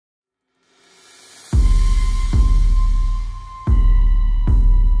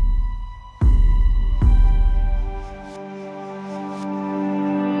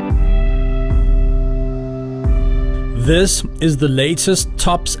This is the latest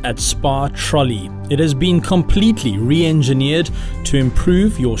tops at SPAR Trolley. It has been completely re-engineered to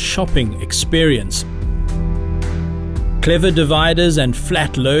improve your shopping experience. Clever dividers and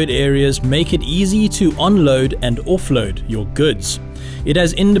flat load areas make it easy to unload and offload your goods. It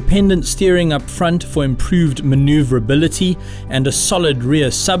has independent steering up front for improved maneuverability and a solid rear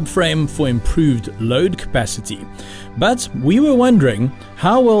subframe for improved load capacity. But we were wondering,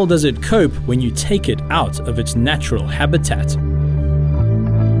 how well does it cope when you take it out of its natural habitat?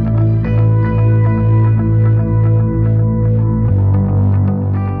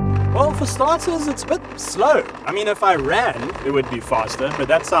 Well, for starters, it's a bit slow. I mean, if I ran, it would be faster, but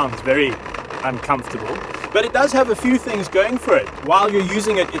that sounds very uncomfortable. But it does have a few things going for it. While you're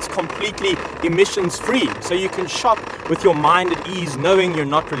using it, it's completely emissions free. So you can shop with your mind at ease, knowing you're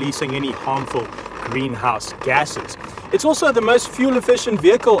not releasing any harmful greenhouse gases. It's also the most fuel efficient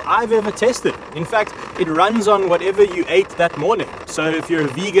vehicle I've ever tested. In fact, it runs on whatever you ate that morning. So if you're a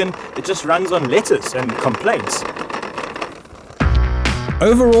vegan, it just runs on lettuce and complaints.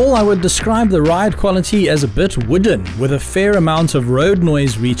 Overall, I would describe the ride quality as a bit wooden, with a fair amount of road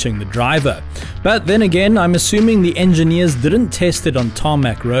noise reaching the driver. But then again, I'm assuming the engineers didn't test it on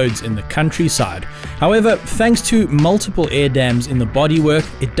tarmac roads in the countryside. However, thanks to multiple air dams in the bodywork,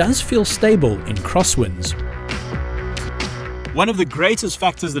 it does feel stable in crosswinds. One of the greatest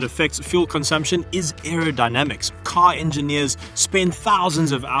factors that affects fuel consumption is aerodynamics. Car engineers spend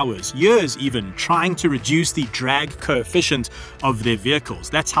thousands of hours, years even, trying to reduce the drag coefficient of their vehicles.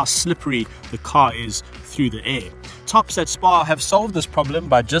 That's how slippery the car is through the air. Tops at SPAR have solved this problem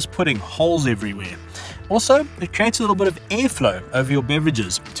by just putting holes everywhere. Also, it creates a little bit of airflow over your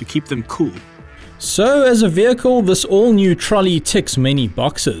beverages to keep them cool. So as a vehicle, this all-new trolley ticks many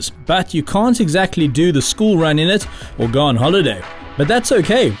boxes, but you can't exactly do the school run in it or go on holiday. But that's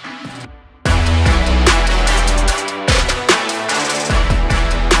okay.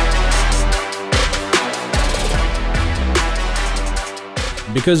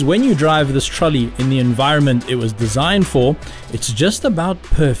 Because when you drive this trolley in the environment it was designed for, it's just about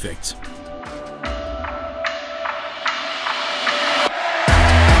perfect.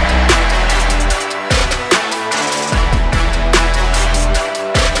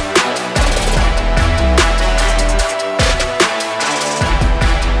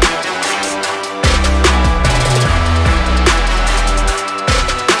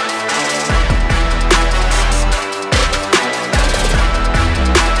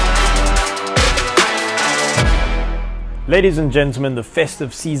 Ladies and gentlemen, the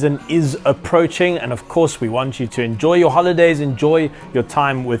festive season is approaching, and of course we want you to enjoy your holidays, enjoy your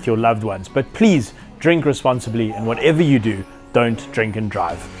time with your loved ones. But please drink responsibly, and whatever you do, don't drink and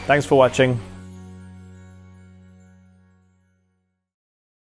drive. Thanks for watching.